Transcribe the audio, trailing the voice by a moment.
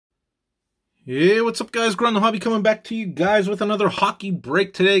Hey, what's up, guys? Growin The Hobby coming back to you guys with another hockey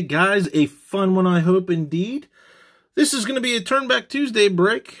break today, guys. A fun one, I hope, indeed. This is going to be a Turn Back Tuesday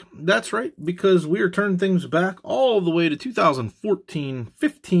break. That's right, because we are turning things back all the way to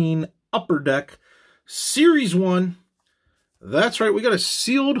 2014-15 Upper Deck Series 1. That's right, we got a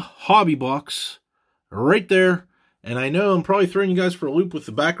sealed hobby box right there. And I know I'm probably throwing you guys for a loop with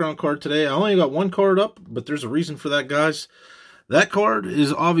the background card today. I only got one card up, but there's a reason for that, guys. That card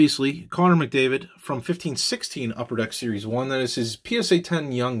is obviously Connor McDavid from 15-16 Upper Deck Series 1. That is his PSA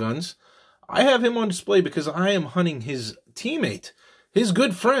 10 Young Guns. I have him on display because I am hunting his teammate, his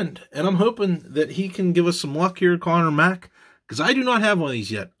good friend, and I'm hoping that he can give us some luck here, Connor Mac, because I do not have one of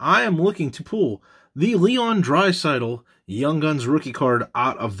these yet. I am looking to pull the Leon Draisaitl Young Guns rookie card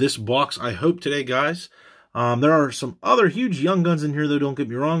out of this box, I hope today, guys. There are some other huge Young Guns in here, though, don't get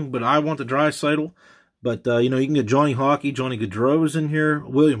me wrong, but I want the Draisaitl. But, you know, you can get Johnny Hockey, Johnny Gaudreau's in here,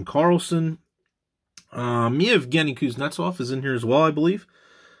 William Karlsson. Yevgeny Kuznetsov is in here as well, I believe.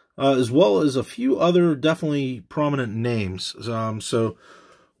 As well as a few other definitely prominent names. So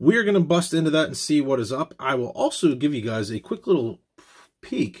we're going to bust into that and see what is up. I will also give you guys a quick little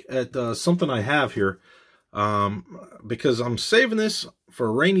peek at something I have here. Because I'm saving this for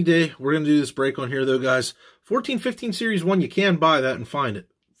a rainy day. We're going to do this break on here, though, guys. 14-15 Series 1, you can buy that and find it.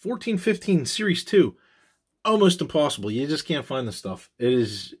 14-15 Series 2. Almost impossible. You just can't find this stuff. It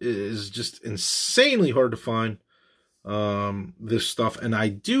is just insanely hard to find this stuff. And I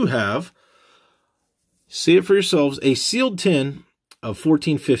do have, see it for yourselves, a sealed tin of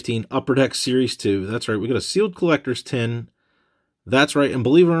 14-15 Upper Deck Series 2. That's right. We got a sealed collector's tin. That's right. And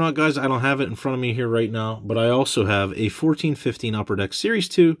believe it or not, guys, I don't have it in front of me here right now, but I also have a 14-15 Upper Deck Series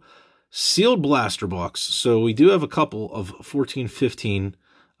 2 sealed blaster box. So we do have a couple of 14-15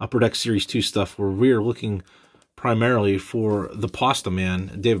 Upper Deck Series 2 stuff where we are looking primarily for the Pasta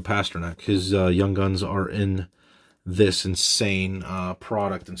Man, David Pastrnak. His Young Guns are in this insane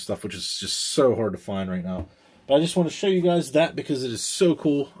product and stuff, which is just so hard to find right now. But I just want to show you guys that because it is so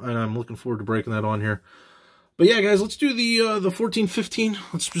cool, and I'm looking forward to breaking that on here. But yeah, guys, let's do the 14-15.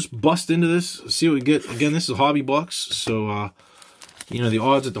 Let's just bust into this, see what we get. Again, this is a hobby box, so you know, the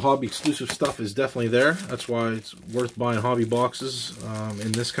odds at the hobby exclusive stuff is definitely there. That's why it's worth buying hobby boxes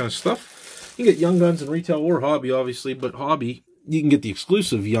and this kind of stuff. You can get Young Guns in retail or hobby, obviously, but hobby, you can get the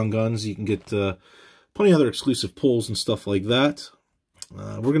exclusive Young Guns. You can get plenty of other exclusive pulls and stuff like that.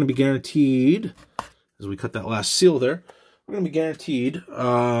 We're going to be guaranteed, as we cut that last seal there, we're going to be guaranteed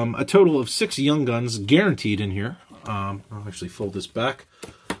a total of 6 Young Guns guaranteed in here. I'll actually fold this back.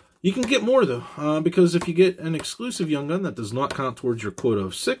 You can get more, though, because if you get an exclusive Young Gun, that does not count towards your quota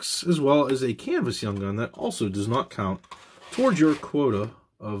of 6, as well as a canvas Young Gun that also does not count towards your quota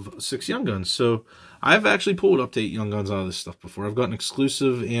of 6 Young Guns. So I've actually pulled up to 8 Young Guns out of this stuff before. I've gotten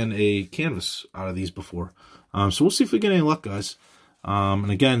exclusive and a canvas out of these before. So we'll see if we get any luck, guys.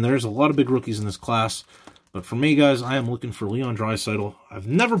 And again, there's a lot of big rookies in this class. But for me, guys, I am looking for Leon Draisaitl. I've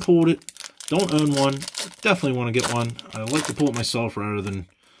never pulled it. Don't own one. Definitely want to get one. I like to pull it myself rather than,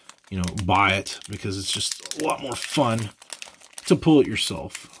 you know, buy it, because it's just a lot more fun to pull it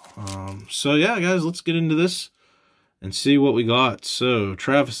yourself. So yeah, guys, let's get into this and see what we got. So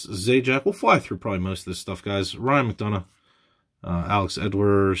Travis Zajac, we'll fly through probably most of this stuff, guys. Ryan McDonough, Alex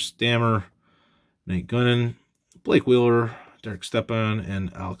Edwards, Stammer, Nate Gunnan, Blake Wheeler, Derek Stepan,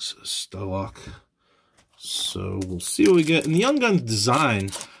 and Alex Stolock. So we'll see what we get. And the Young Guns design,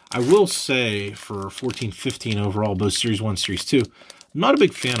 I will say, for 14-15 overall, both Series 1 Series 2, not a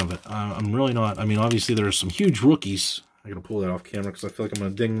big fan of it. I'm really not. I mean, obviously, there are some huge rookies. I got to pull that off camera because I feel like I'm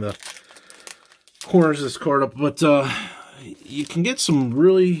going to ding the corners of this card up. But you can get some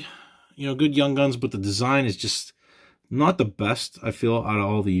really, you know, good Young Guns, but the design is just not the best, I feel, out of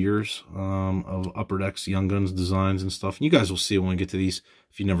all the years of Upper Deck's Young Guns designs and stuff. And you guys will see it when we get to these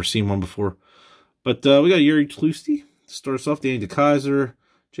if you've never seen one before. But we got Yuri Tlusty to start us off, Danny DeKaiser,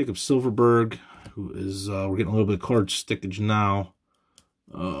 Jacob Silverberg, who is, we're getting a little bit of card stickage now.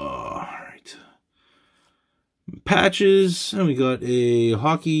 All right. Patches, and we got a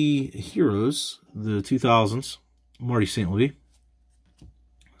Hockey Heroes, the 2000s, Marty St. Louis.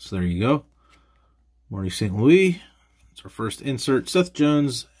 So there you go. Marty St. Louis. It's our first insert. Seth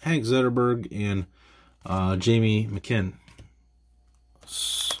Jones, Hank Zetterberg, and Jamie McKinn.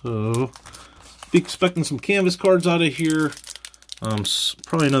 So be expecting some canvas cards out of here.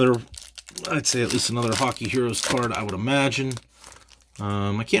 Probably another, I'd say at least another Hockey Heroes card, I would imagine.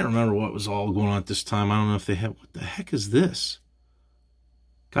 I can't remember what was all going on at this time. I don't know if they have, what the heck is this?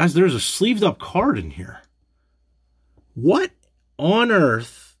 Guys, there's a sleeved up card in here. What on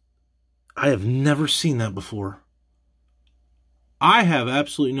earth? I have never seen that before. I have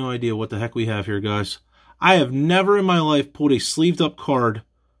absolutely no idea what the heck we have here, guys. I have never in my life pulled a sleeved up card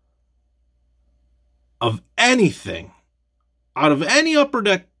of anything out of any Upper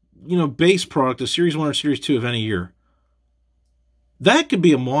Deck, base product, a Series 1 or Series 2 of any year. That could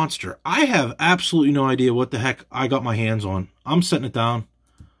be a monster. I have absolutely no idea what the heck I got my hands on. I'm setting it down.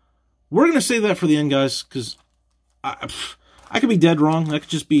 We're going to save that for the end, guys, because I could be dead wrong. That could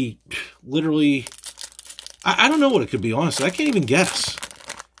just be literally... I don't know what it could be, honestly. I can't even guess.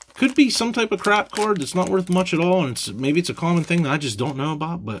 Could be some type of crap card that's not worth much at all, and maybe it's a common thing that I just don't know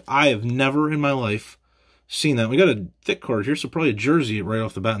about, but I have never in my life seen that. We got a thick card here, so probably a jersey right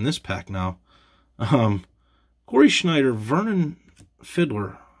off the bat in this pack now. Corey Schneider, Vernon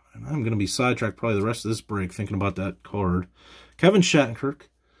Fiddler, and I'm going to be sidetracked probably the rest of this break thinking about that card. Kevin Shattenkirk.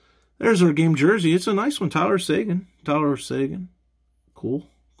 There's our game jersey. It's a nice one. Tyler Seguin. Cool.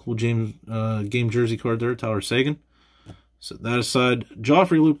 Cool game jersey card there, Tyler Seguin. Set that aside.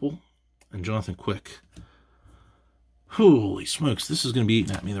 Joffrey Lupul and Jonathan Quick. Holy smokes, this is going to be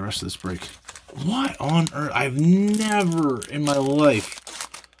eating at me the rest of this break. What on earth? I've never in my life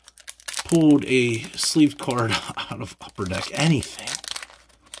pulled a sleeved card out of Upper Deck anything.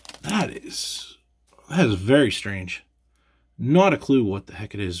 That is very strange. Not a clue what the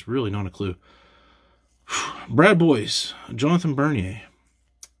heck it is. Really not a clue. Brad Boyce, Jonathan Bernier,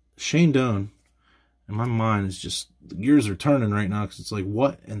 Shane Doan, and my mind is just, the gears are turning right now because it's like,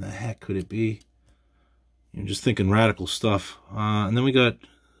 what in the heck could it be? You're just thinking radical stuff. And then we got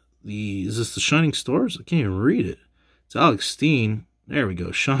is this the Shining Stars? I can't even read it. It's Alex Steen. There we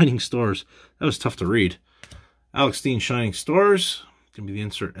go, Shining Stars. That was tough to read. Alex Steen, Shining Stars. Gonna be the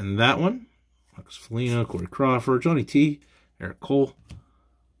insert in that one. Marcus Foligno, Corey Crawford, Johnny T, Eric Cole.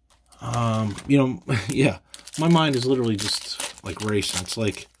 Yeah, my mind is literally just like racing. It's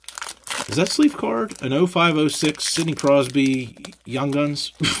like, is that sleeve card an 05-06 Sidney Crosby Young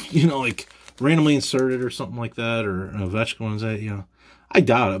Guns? Like randomly inserted or something like that, or an Ovechkin one's that, I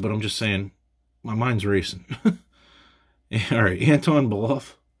doubt it, but I'm just saying, my mind's racing. All right, Anton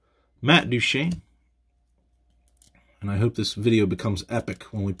Beloff, Matt Duchene, and I hope this video becomes epic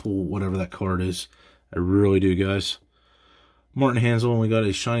when we pull whatever that card is. I really do, guys. Martin Hansel, and we got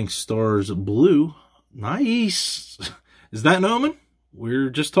a Shining Stars blue. Nice. Is that Noman? We're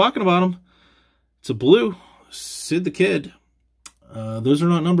just talking about him. It's a blue. Sid the Kid. Those are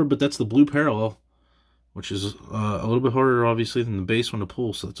not numbered, but that's the blue parallel, which is a little bit harder, obviously, than the base one to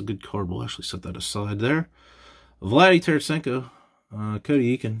pull, so that's a good card. We'll actually set that aside there. Vladdy Tarasenko,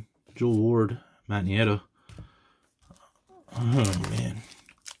 Cody Eakin, Joel Ward, Matt Nieto. Oh, man.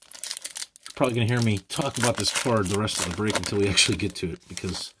 You're probably going to hear me talk about this card the rest of the break until we actually get to it,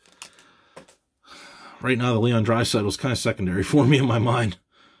 because right now the Leon Draisaitl was kind of secondary for me in my mind.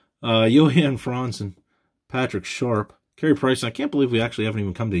 Johan Franzen, Patrick Sharp, Carey Price. I can't believe we actually haven't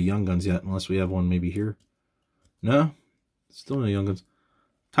even come to Young Guns yet, unless we have one maybe here. No? Still no Young Guns.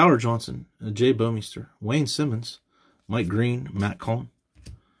 Tyler Johnson, Jay Bomeister, Wayne Simmons, Mike Green, Matt Cullen.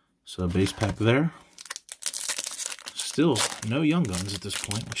 So a base pack there. Still no Young Guns at this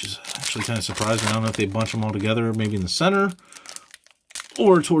point, which is actually kind of surprising. I don't know if they bunch them all together, maybe in the center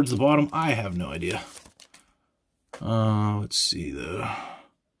or towards the bottom. I have no idea. Let's see, though.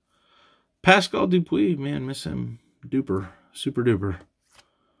 Pascal Dupuis, man, miss him. Duper. Super duper.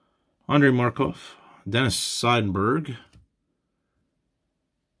 Andrei Markov. Dennis Seidenberg.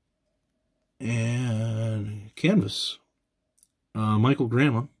 And Canvas. Michael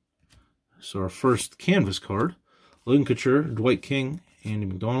Granlund. So our first Canvas card. Logan Couture, Dwight King, Andy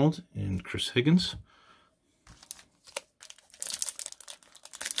McDonald, and Chris Higgins.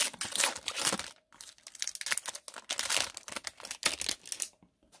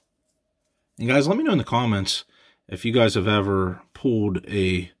 And guys, let me know in the comments if you guys have ever pulled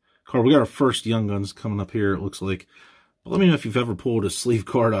a card. We got our first Young Guns coming up here, it looks like. But let me know if you've ever pulled a sleeve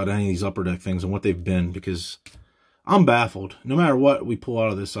card out of any of these Upper Deck things and what they've been, because I'm baffled. No matter what we pull out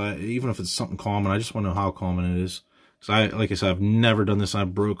of this, even if it's something common, I just want to know how common it is. Because like I said, I've never done this. I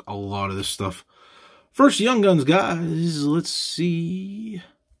broke a lot of this stuff. First Young Guns, guys. Let's see.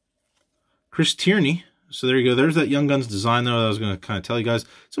 Chris Tierney. So there you go. There's that Young Guns design, though, that I was going to kind of tell you guys.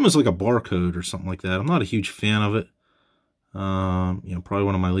 It's almost like a barcode or something like that. I'm not a huge fan of it. Probably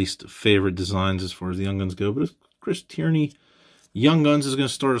one of my least favorite designs as far as the Young Guns go. But it's Chris Tierney. Young Guns is going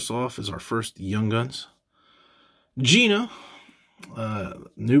to start us off as our first Young Guns. Gino.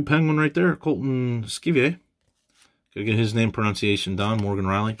 New Penguin right there. Colton Scivier. Gotta get his name pronunciation down. Morgan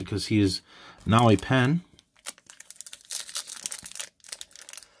Riley, because he is now a Pen.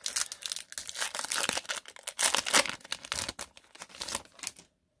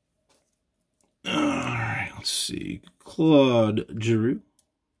 Alright, let's see. Claude Giroux.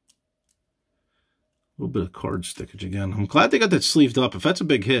 A little bit of card stickage again. I'm glad they got that sleeved up. If that's a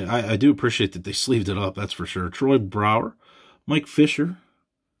big hit, I do appreciate that they sleeved it up, that's for sure. Troy Brower, Mike Fisher,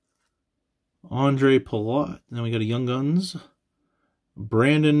 Andre Palat. Then we got a Young Guns,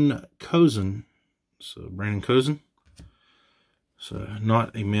 Brandon Cozen. So Brandon Cozen. So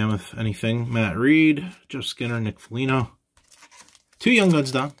not a mammoth anything. Matt Reed, Jeff Skinner, Nick Foligno. 2 Young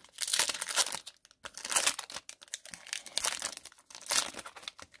Guns down.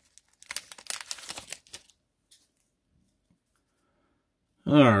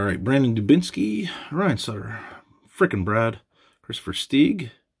 All right, Brandon Dubinsky, Ryan Sutter, frickin' Brad, Christopher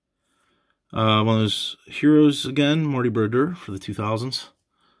Stieg. One of those heroes again, Marty Brodeur for the 2000s.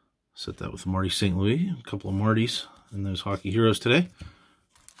 Set that with Marty St. Louis. A couple of Martys in those hockey heroes today.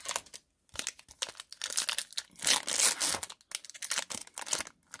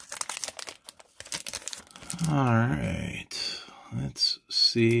 All right, let's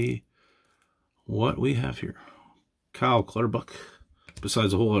see what we have here. Kyle Clutterbuck.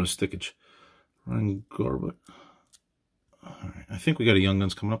 Besides a whole lot of stickage. Ryan Garbutt. Alright, I think we got a Young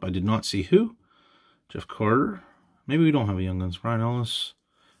Guns coming up. I did not see who. Jeff Carter. Maybe we don't have a Young Guns. Ryan Ellis.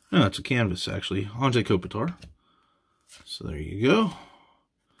 No, it's a canvas, actually. Anze Kopitar. So there you go.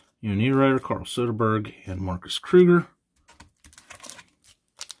 Niederreiter, Carl Soderberg, and Marcus Kruger.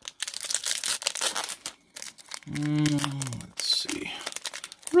 Let's see.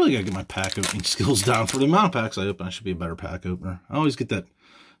 I really gotta get my pack opening skills down. For the amount of packs I open, I should be a better pack opener. I always get that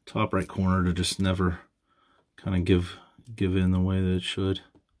top right corner to just never kind of give in the way that it should.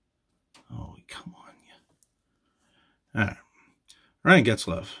 Oh, come on. Yeah. All right. Ryan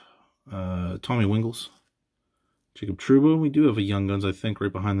Getzlaff. Tommy Wingles. Jacob Trouba. We do have a Young Guns, I think,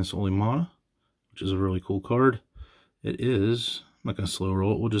 right behind this Olimana, which is a really cool card. It is. I'm not going to slow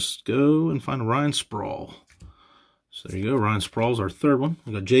roll it. We'll just go and find a Ryan Sproul. So there you go. Ryan Sproul's our third one.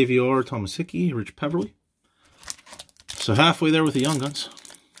 We got JVR, Thomas Hickey, Rich Peverly. So halfway there with the Young Guns.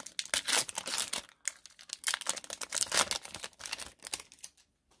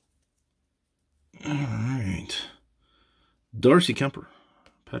 All right. Darcy Kemper,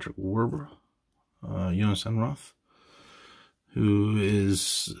 Patrick Werber, Jonas Enroth, who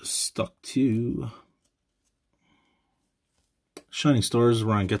is stuck to Shining Stars,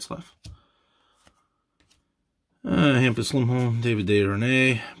 Ryan Getzlaff. Hampus Lindholm, David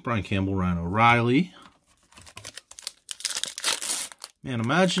Desharnais, Brian Campbell, Ryan O'Reilly. Man,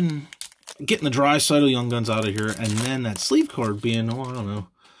 imagine getting the dry side of Young Guns out of here and then that sleeve card being, oh, I don't know,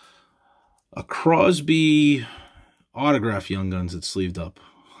 a Crosby autograph Young Guns that's sleeved up.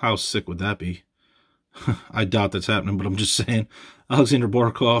 How sick would that be? I doubt that's happening, but I'm just saying. Alexander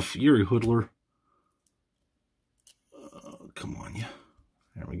Barkov, Yuri Hoodler. Come on, yeah.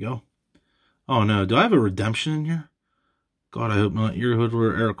 There we go. Oh, no. Do I have a redemption in here? God, I hope not. Yuri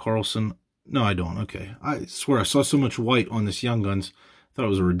Hoodler, Eric Carlson. No, I don't. Okay. I swear I saw so much white on this Young Guns. I thought it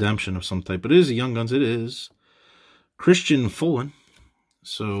was a redemption of some type. But it is a Young Guns. It is. Christian Fullen.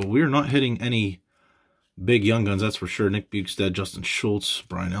 So we're not hitting any big Young Guns, that's for sure. Nick Bukestad, Justin Schultz,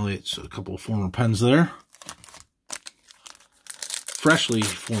 Brian Elliott. So a couple of former Pens there. Freshly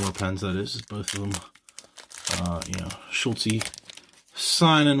former Pens, that is. Both of them. You know, Schultzy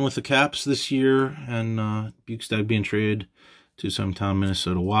signing with the Caps this year, and Bukestad being traded to his hometown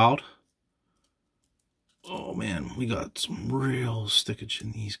Minnesota Wild. Oh man, we got some real stickage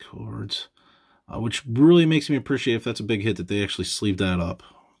in these cards, which really makes me appreciate if that's a big hit that they actually sleeved that up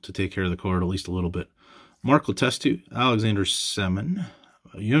to take care of the card at least a little bit. Mark Letestu, Alexander Semin,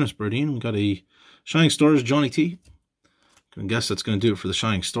 Jonas Brodin. We got a Shining Stars, Johnny T. I guess that's going to do it for the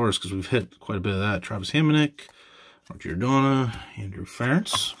Shining Stars because we've hit quite a bit of that. Travis Hamonic, Mark Giordano, Andrew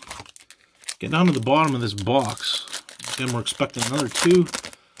Ferentz. Get down to the bottom of this box. Again, we're expecting another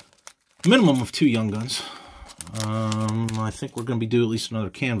minimum of 2 Young Guns. I think we're going to be due at least another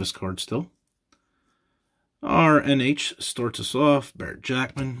canvas card still. Our NH starts us off. Barrett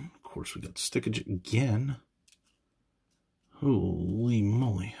Jackman. Of course, we got stickage again. Holy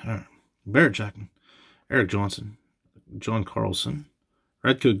moly. All right. Barrett Jackman. Eric Johnson. John Carlson.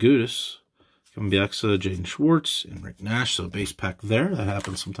 Radko Gudas. Kevin Bieksa, Jaden Schwartz, and Rick Nash. So a base pack there. That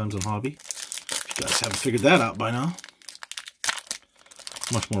happens sometimes in Hobby. If you guys haven't figured that out by now.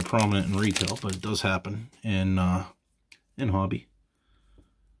 Much more prominent in retail, but it does happen in Hobby.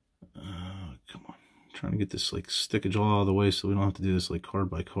 Come on. I'm trying to get this like stickage all out of the way so we don't have to do this like card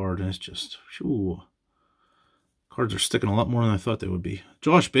by card. And it's just, shoo. Cards are sticking a lot more than I thought they would be.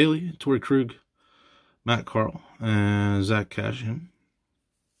 Josh Bailey, Torrey Krug, Matt Carl, and Zach Cashin.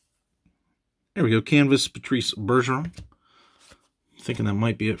 There we go. Canvas, Patrice Bergeron. thinking that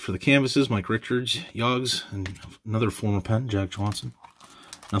might be it for the canvases. Mike Richards, Yogs, and another former Pen, Jack Johnson.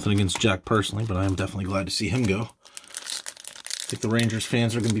 Nothing against Jack personally, but I am definitely glad to see him go. I think the Rangers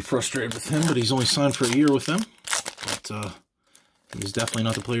fans are going to be frustrated with him, but he's only signed for a year with them. But he's definitely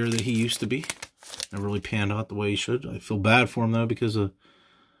not the player that he used to be. Never really panned out the way he should. I feel bad for him, though, because of,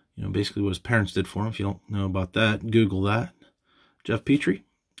 you know, basically what his parents did for him. If you don't know about that, Google that. Jeff Petrie,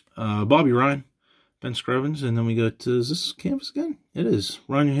 Bobby Ryan, Ben Screvens, and then we got, is this canvas again? It is,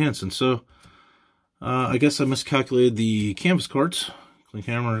 Ryan Johansson. So, I guess I miscalculated the canvas cards.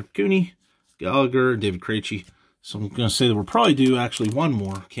 Klinkhammer, Cooney, Gallagher, David Krejci. So I'm going to say that we'll probably do actually one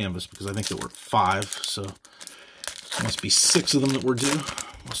more canvas because I think there were 5. So there must be 6 of them that we're due.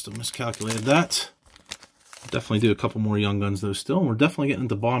 Must have miscalculated that. Definitely do a couple more Young Guns though still. And we're definitely getting at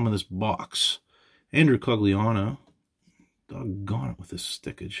the bottom of this box. Andrew Cogliano. Doggone it with this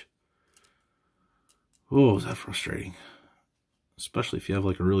stickage. Oh, is that frustrating? Especially if you have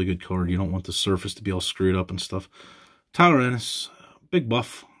like a really good card. You don't want the surface to be all screwed up and stuff. Tyler Ennis. Big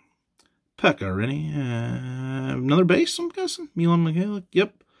Buff. Pekka Rinne. Another base, I'm guessing. Milan Michalik.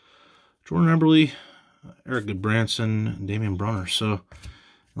 Yep. Jordan Eberle. Eric Goodbranson. Damian Brunner. So,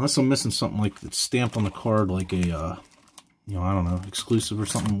 unless I'm missing something like that's stamped on the card, like a, you know, I don't know, exclusive or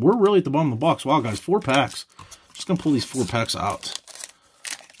something. We're really at the bottom of the box. Wow, guys, 4 packs. Just going to pull these 4 packs out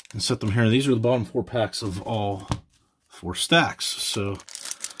and set them here. These are the bottom 4 packs of all 4 stacks. So,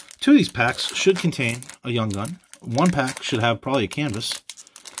 2 of these packs should contain a Young Gun. 1 pack should have probably a canvas.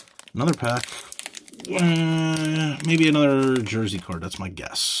 Another pack, maybe another jersey card. That's my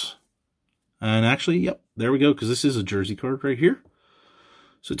guess. And actually, yep, there we go, because this is a jersey card right here.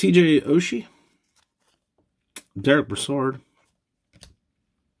 So TJ Oshie, Derek Brassard,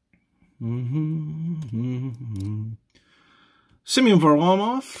 Simeon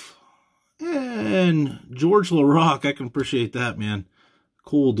Varlamov, and George LaRocque. I can appreciate that, man.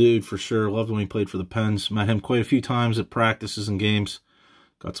 Cool dude for sure. Loved when he played for the Pens. Met him quite a few times at practices and games.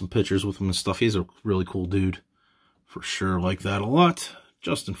 Got some pictures with him and stuff. He's a really cool dude for sure. Like that a lot.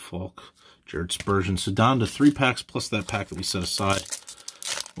 Justin Falk, Jared Spurgeon. So down to 3 packs plus that pack that we set aside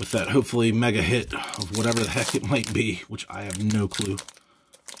with that hopefully mega hit of whatever the heck it might be, which I have no clue.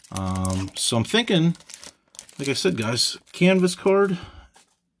 So I'm thinking, like I said, guys, canvas card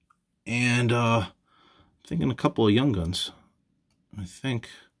and thinking a couple of Young Guns. I think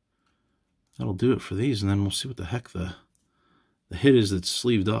that'll do it for these, and then we'll see what the heck the hit is that's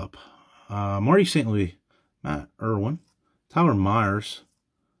sleeved up. Marty St. Louis, Matt Irwin, Tyler Myers,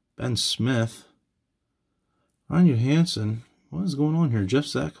 Ben Smith, Ryan Johansson. What is going on here? Jeff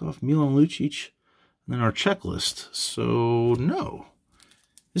Zakoff, Milan Lucic, and then our checklist. So, no.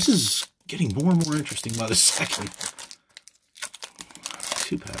 This is getting more and more interesting by the second.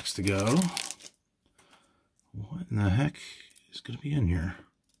 2 packs to go. What in the heck is going to be in here?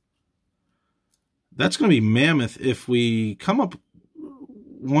 That's going to be mammoth. If we come up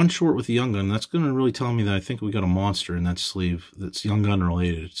 1 short with the Young Gun, that's going to really tell me that I think we got a monster in that sleeve that's Young Gun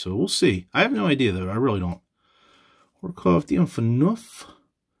related. So we'll see. I have no idea, though. I really don't. Horkoff, Dion Phaneuf,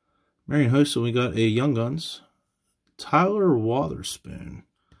 Marion Hossa, we got a Young Guns. Tyler Wotherspoon.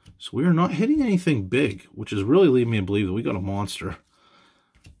 So we are not hitting anything big, which is really leading me to believe that we got a monster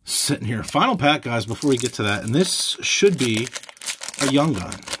sitting here. Final pack, guys, before we get to that. And this should be a Young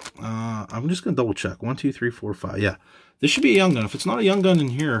Gun. I'm just going to double check. 1, 2, 3, 4, 5. Yeah, this should be a Young Gun. If it's not a Young Gun in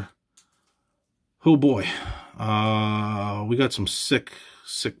here, oh boy. We got some sick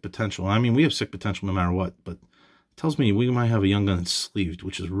potential. I mean, we have sick potential no matter what, but it tells me we might have a Young Gun that's sleeved,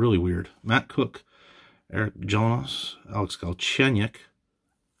 which is really weird. Matt Cook, Eric Jonas, Alex Galchenyuk,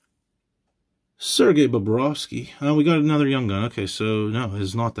 Sergei Bobrovsky. We got another Young Gun. Okay, so no,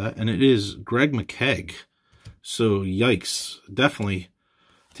 it's not that. And it is Greg McKegg. So, yikes. Definitely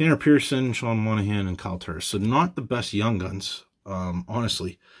Tanner Pearson, Sean Monahan, and Kyle Turris. So, not the best Young Guns,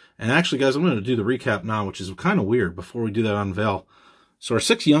 honestly. And actually, guys, I'm going to do the recap now, which is kind of weird before we do that unveil. So, our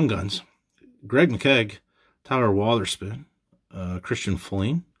 6 Young Guns, Greg McKegg, Tyler Wotherspoon, Christian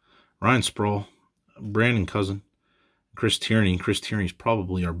Folin, Ryan Sproul, Brandon Cousin, Chris Tierney. Chris Tierney's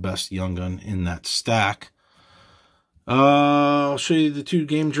probably our best Young Gun in that stack. I'll show you the 2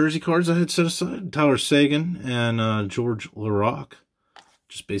 game jersey cards I had set aside. Tyler Seguin and George LaRocque.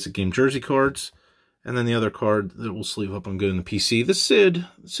 Just basic game jersey cards. And then the other card that we'll sleeve up and go in the PC. The Sid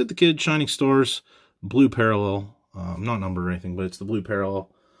the Kid, Shining Stars, Blue Parallel. Not numbered or anything, but it's the Blue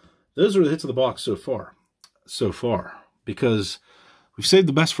Parallel. Those are the hits of the box so far. Because we've saved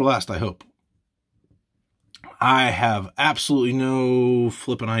the best for last, I hope. I have absolutely no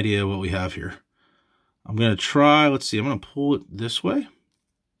flipping idea what we have here. I'm going to try, let's see, I'm going to pull it this way.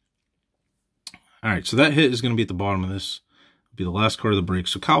 All right, so that hit is going to be at the bottom of this. Be the last card of the break.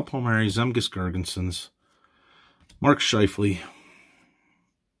 So Kyle Palmieri, Zemgus Girgensons, Mark Scheifele,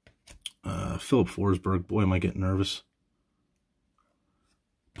 Philip Forsberg. Boy, am I getting nervous.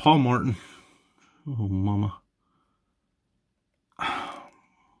 Paul Martin. Oh, mama. Paul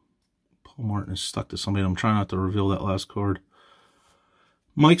Martin is stuck to somebody. I'm trying not to reveal that last card.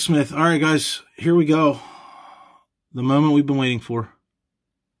 Mike Smith. All right, guys. Here we go. The moment we've been waiting for.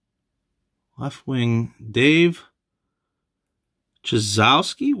 Left wing, Dave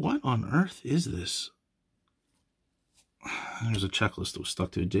Chazowski. What on earth is this? There's a checklist that was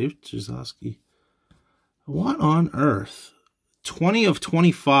stuck to it. Dave Chazowski. What on earth? 20 of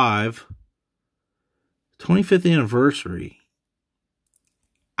 25. 25th anniversary.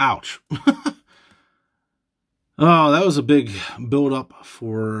 Ouch. Oh, that was a big build-up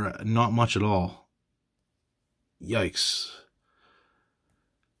for not much at all. Yikes.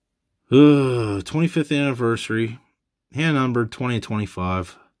 25th anniversary. Hand numbered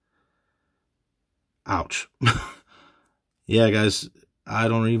 2025. Ouch. Yeah, guys, I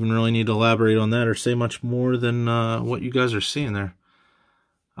don't even really need to elaborate on that or say much more than what you guys are seeing there.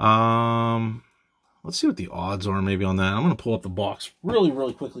 Let's see what the odds are maybe on that. I'm going to pull up the box really,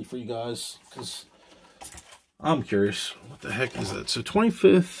 really quickly for you guys because I'm curious. What the heck is that? So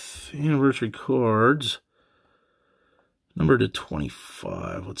 25th anniversary cards. Number to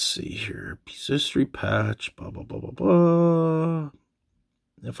 25. Let's see here. Piece history patch. Blah, blah, blah, blah, blah.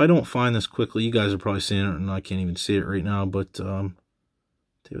 If I don't find this quickly, you guys are probably seeing it, and I can't even see it right now, but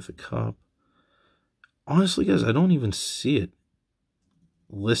with the cup. Honestly, guys, I don't even see it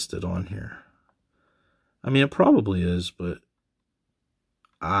listed on here. I mean, it probably is, but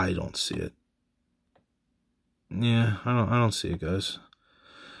I don't see it. Yeah, I don't see it, guys.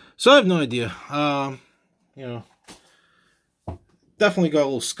 So I have no idea. You know, definitely got a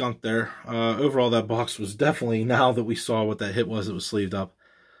little skunked there. Overall, that box was definitely, now that we saw what that hit was, it was sleeved up.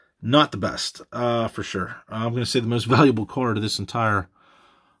 Not the best, for sure. I'm going to say the most valuable card of this entire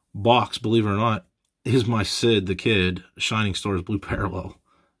box, believe it or not, is my Sid the Kid Shining Stars Blue Parallel.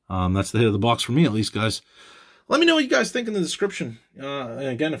 That's the hit of the box for me, at least, guys. Let me know what you guys think in the description. And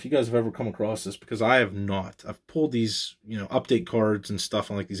again, if you guys have ever come across this, because I have not. I've pulled these, you know, update cards and stuff,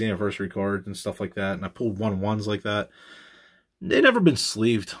 and like these anniversary cards and stuff like that, and I pulled 1/1s like that. They've never been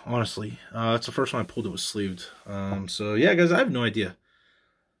sleeved, honestly. That's the first one I pulled that was sleeved. So, yeah, guys, I have no idea.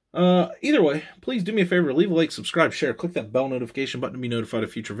 Either way, please do me a favor, leave a like, subscribe, share, click that bell notification button to be notified of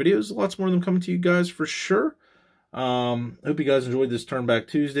future videos. Lots more of them coming to you guys for sure. Hope you guys enjoyed this Turn Back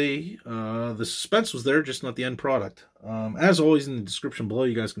Tuesday. The suspense was there, just not the end product. As always, in the description below,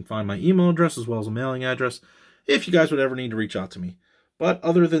 you guys can find my email address as well as a mailing address if you guys would ever need to reach out to me. But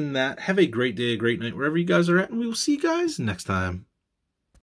other than that, have a great day, a great night, wherever you guys are at, and we will see you guys next time.